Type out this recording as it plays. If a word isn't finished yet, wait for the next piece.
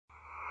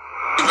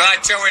I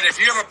tell you, if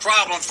you have a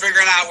problem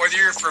figuring out whether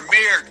you're for me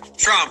or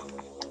Trump,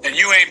 then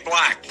you ain't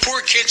black.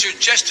 Poor kids are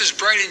just as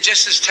bright and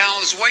just as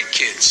talented as white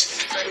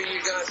kids. I mean,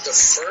 you got the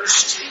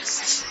first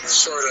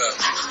sort of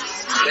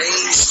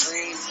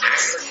mainstream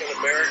African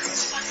American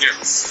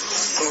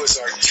who is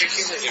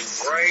articulate and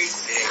bright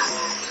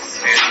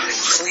and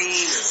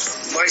clean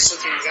and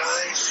nice-looking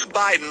guy.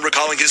 Biden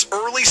recalling his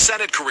early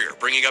Senate career,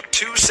 bringing up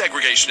two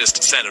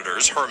segregationist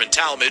senators, Herman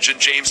Talmadge and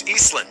James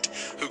Eastland,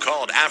 who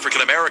called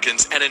African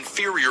Americans an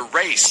inferior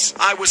race.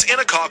 I was in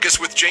a caucus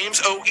with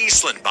James O.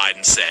 Eastland,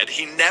 Biden said.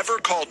 He never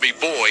called me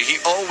boy. He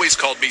always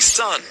called me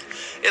son.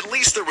 At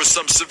least there was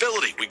some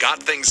civility. We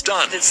got things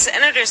done. The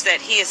senators that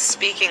he is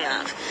speaking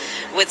of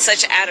with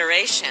such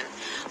adoration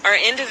are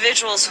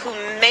individuals who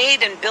made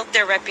and built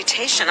their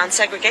reputation on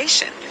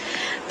segregation.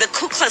 The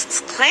Ku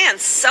Klux Klan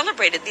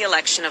celebrated the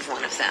election of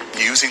one of them.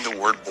 Using the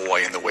word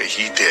boy in the way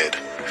he did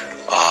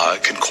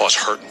can cause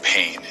hurt and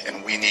pain,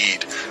 and we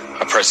need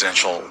a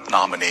presidential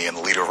nominee and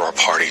the leader of our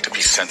party to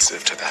be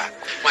sensitive to that.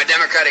 My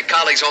Democratic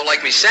colleagues don't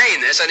like me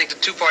saying this. I think the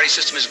two-party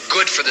system is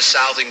good for the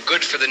South and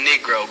good for the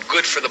Negro,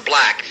 good for the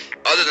black.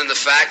 Other than the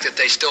fact that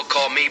they still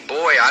call me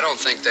boy, I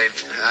think they've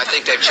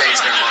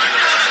changed their mind.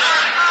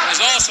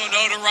 There's also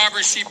noted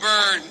Robert C.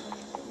 Byrd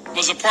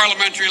was a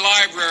parliamentary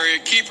library, a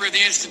keeper of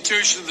the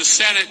institution of the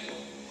Senate,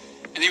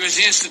 and he was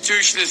the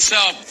institution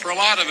itself. For a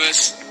lot of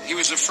us, he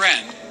was a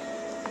friend,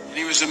 and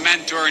he was a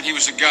mentor, and he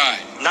was a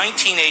guide.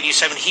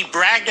 1987, he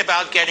bragged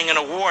about getting an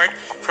award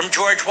from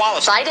George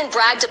Wallace. Biden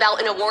bragged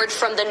about an award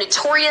from the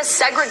notorious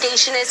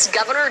segregationist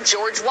Governor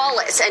George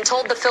Wallace and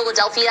told the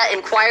Philadelphia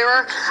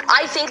Inquirer,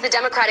 I think the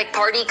Democratic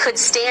Party could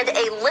stand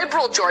a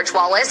liberal George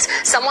Wallace,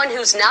 someone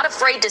who's not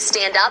afraid to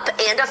stand up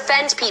and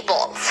offend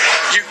people.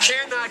 You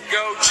cannot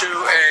go to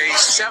a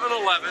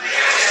 7-Eleven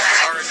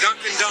or a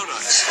Dunkin'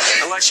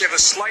 Donuts unless you have a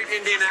slight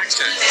Indian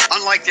accent.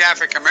 Unlike the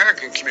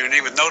African-American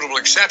community, with notable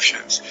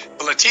exceptions,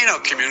 the Latino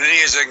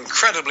community is an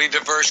incredibly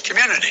diverse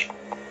community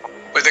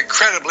with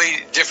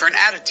incredibly different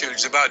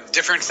attitudes about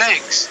different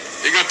things.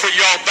 They're going to put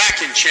you all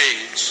back in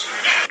chains.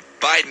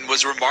 Biden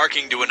was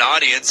remarking to an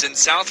audience in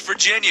South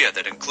Virginia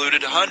that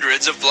included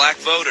hundreds of black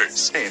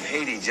voters. If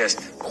Haiti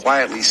just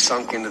quietly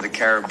sunk into the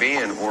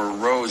Caribbean or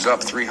rose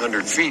up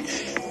 300 feet,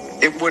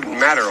 it wouldn't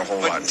matter a whole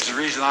lot. The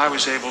reason I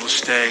was able to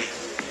stay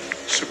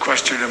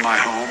sequestered in my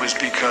home is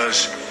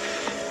because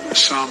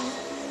some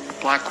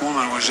black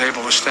woman was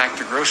able to stack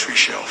the grocery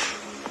shelf.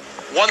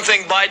 One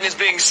thing Biden is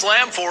being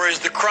slammed for is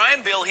the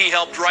crime bill he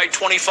helped write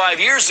 25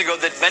 years ago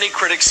that many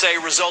critics say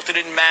resulted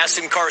in mass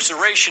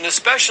incarceration,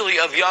 especially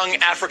of young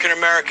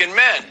African-American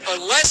men.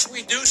 Unless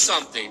we do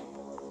something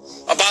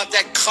about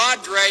that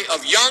cadre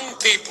of young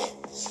people,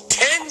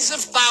 tens of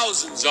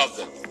thousands of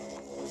them,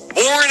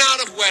 born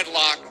out of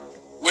wedlock,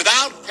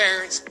 without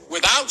parents,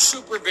 without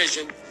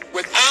supervision,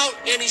 without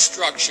any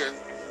structure,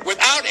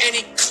 without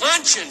any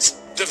conscience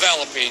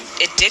developing.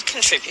 It did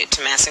contribute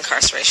to mass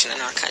incarceration in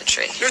our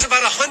country. There's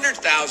about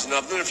 100,000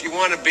 of them, if you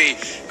want to be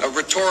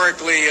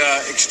rhetorically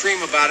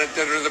extreme about it,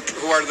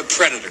 who are the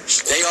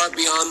predators. They are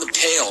beyond the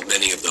pale,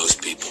 many of those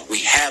people. We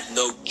have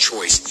no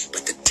choice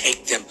but to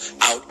take them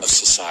out of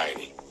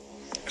society.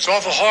 It's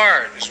awful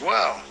hard as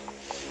well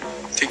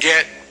to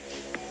get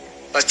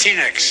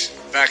Latinx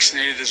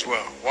vaccinated as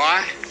well.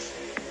 Why?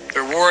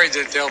 They're worried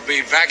that they'll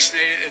be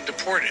vaccinated and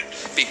deported.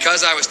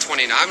 Because I was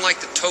 29, I'm like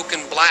the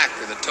token black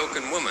or the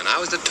token woman. I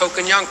was the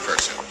token young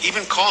person.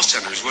 Even call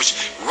centers,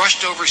 which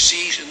rushed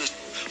overseas in the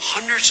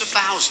hundreds of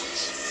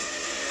thousands.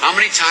 How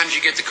many times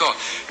you get the call?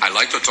 I'd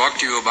like to talk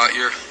to you about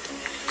your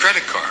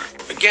credit card.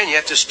 Again, you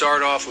have to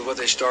start off with what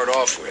they start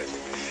off with.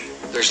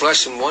 There's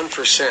less than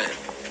 1%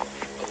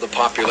 of the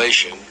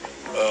population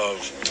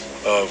of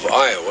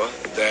Iowa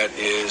that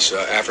is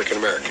African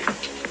American.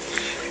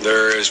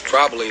 There is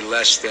probably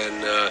less than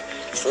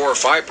 4 or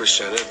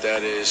 5% of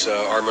that is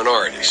our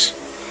minorities.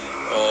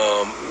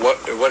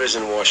 What is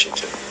in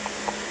Washington?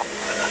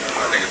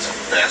 I think it's a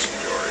vast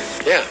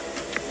majority. Yeah.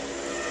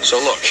 So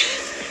look,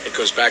 it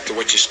goes back to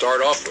what you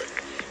start off with,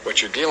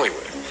 what you're dealing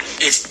with.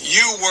 If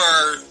you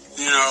were,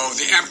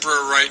 the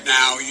emperor right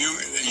now,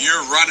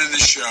 you're running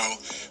the show,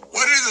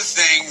 what are the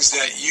things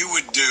that you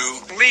would do?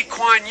 Lee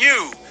Kuan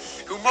Yew,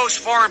 who most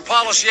foreign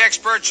policy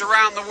experts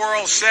around the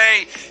world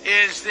say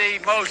is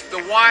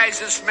the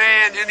wisest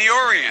man in the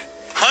Orient.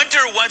 Hunter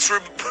once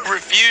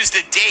refused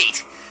a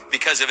date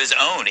because of his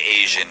own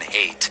Asian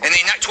hate. In the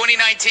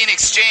 2019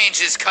 exchange,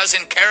 his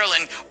cousin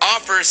Carolyn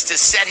offers to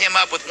set him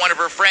up with one of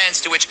her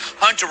friends, to which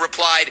Hunter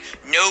replied,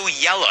 "No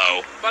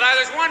yellow." But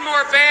there's one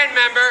more band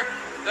member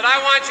that I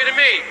want you to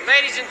meet.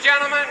 Ladies and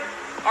gentlemen,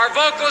 our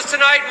vocalist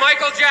tonight,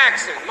 Michael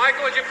Jackson.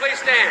 Michael, would you please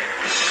stand?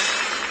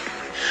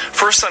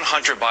 First son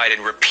Hunter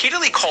Biden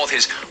repeatedly called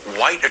his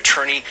white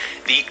attorney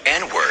the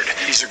N-word.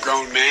 He's a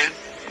grown man.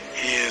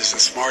 He is the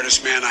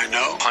smartest man I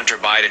know. Hunter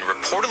Biden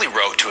reportedly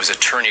wrote to his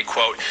attorney,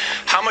 quote,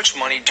 "How much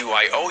money do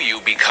I owe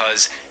you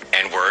because,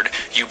 N-word,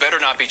 you better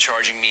not be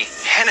charging me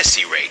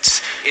Hennessy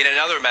rates." In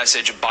another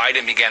message,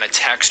 Biden began a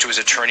text to his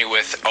attorney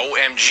with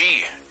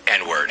OMG,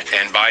 N-word.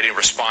 And Biden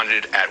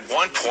responded at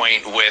one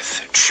point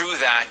with true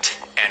that,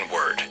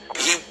 N-word.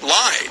 He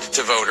lied.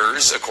 to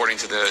voters, according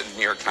to the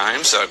New York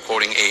Times,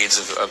 quoting aides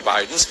of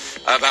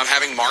Biden's, about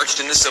having marched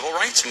in the civil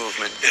rights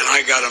movement. And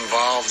I got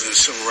involved in the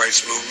civil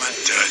rights movement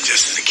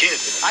just as a kid.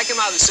 I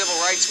came out of the civil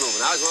rights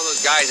movement. I was one of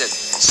those guys that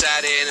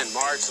sat in and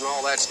marched and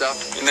all that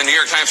stuff. And the New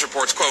York Times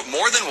reports, quote,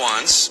 more than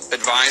once,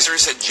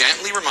 advisors had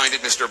gently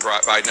reminded Mr.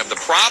 Biden of the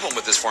problem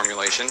with this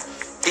formulation.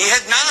 He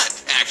had not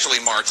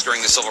actually marched during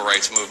the civil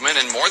rights movement,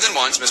 and more than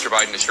once, Mr.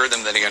 Biden assured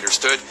them that he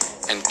understood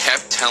and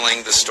kept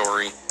telling the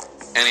story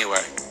anyway.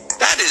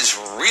 That is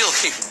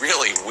really,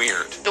 really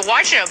weird. The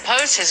Washington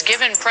Post has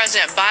given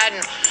President Biden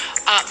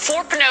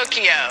 4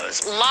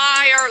 Pinocchios.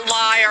 Liar,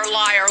 liar,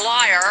 liar,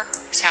 liar,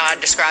 is how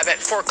I'd describe it,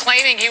 for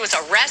claiming he was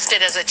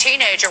arrested as a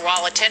teenager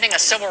while attending a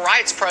civil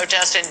rights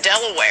protest in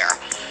Delaware.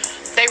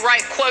 They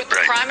write, quote, the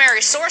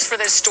primary source for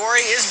this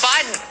story is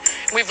Biden.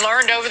 We've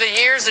learned over the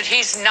years that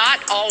he's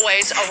not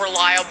always a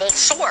reliable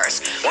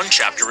source. One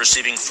chapter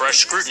receiving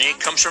fresh scrutiny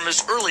comes from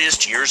his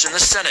earliest years in the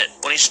Senate,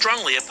 when he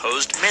strongly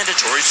opposed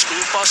mandatory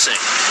school busing.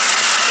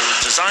 It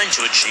was designed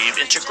to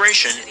achieve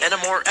integration and a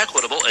more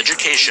equitable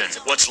education.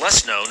 What's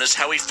less known is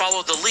how he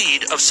followed the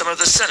lead of some of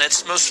the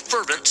Senate's most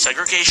fervent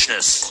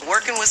segregationists.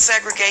 Working with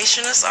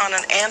segregationists on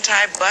an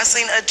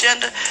anti-busing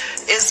agenda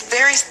is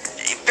very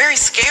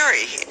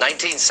scary.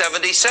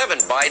 1977,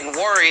 Biden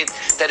worried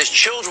that his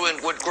children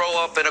would grow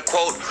up in a,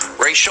 quote,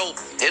 racial,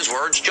 his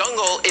words,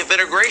 jungle if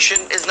integration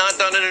is not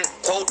done in a,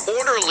 quote,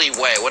 orderly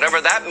way,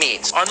 whatever that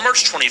means. On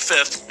March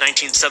 25th,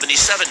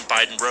 1977,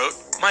 Biden wrote,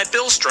 my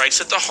bill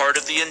strikes at the heart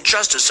of the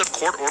injustice of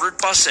court-ordered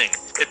busing.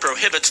 It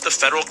prohibits the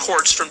federal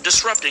courts from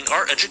disrupting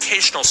our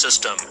educational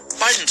system.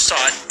 Biden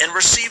sought and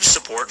received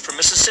support from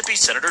Mississippi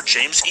Senator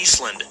James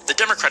Eastland, the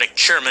Democratic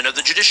chairman of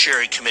the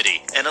Judiciary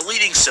Committee, and a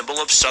leading symbol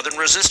of Southern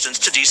resistance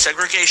to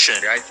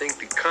desegregation. I think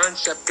the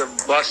concept of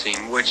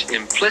busing, which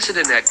implicit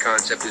in that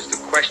concept is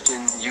the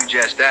question you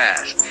just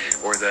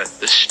asked, or the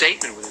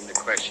statement within the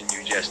question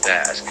you just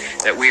asked,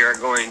 that we are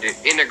going to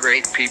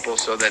integrate people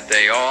so that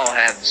they all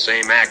have the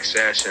same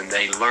access and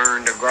they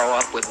learn to grow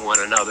up with one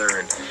another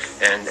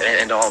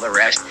and all the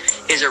rest,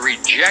 is a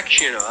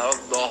rejection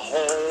of the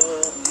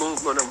whole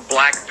movement of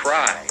black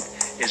pride,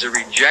 is a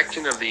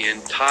rejection of the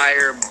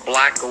entire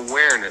black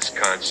awareness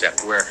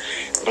concept, where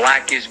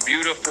black is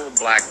beautiful,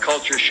 black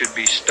culture should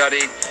be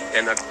studied,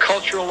 and a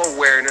cultural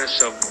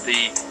awareness of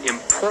the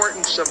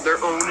importance of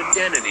their own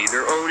identity,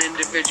 their own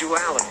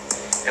individuality.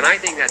 And I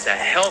think that's a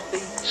healthy,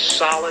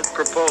 solid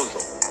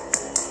proposal.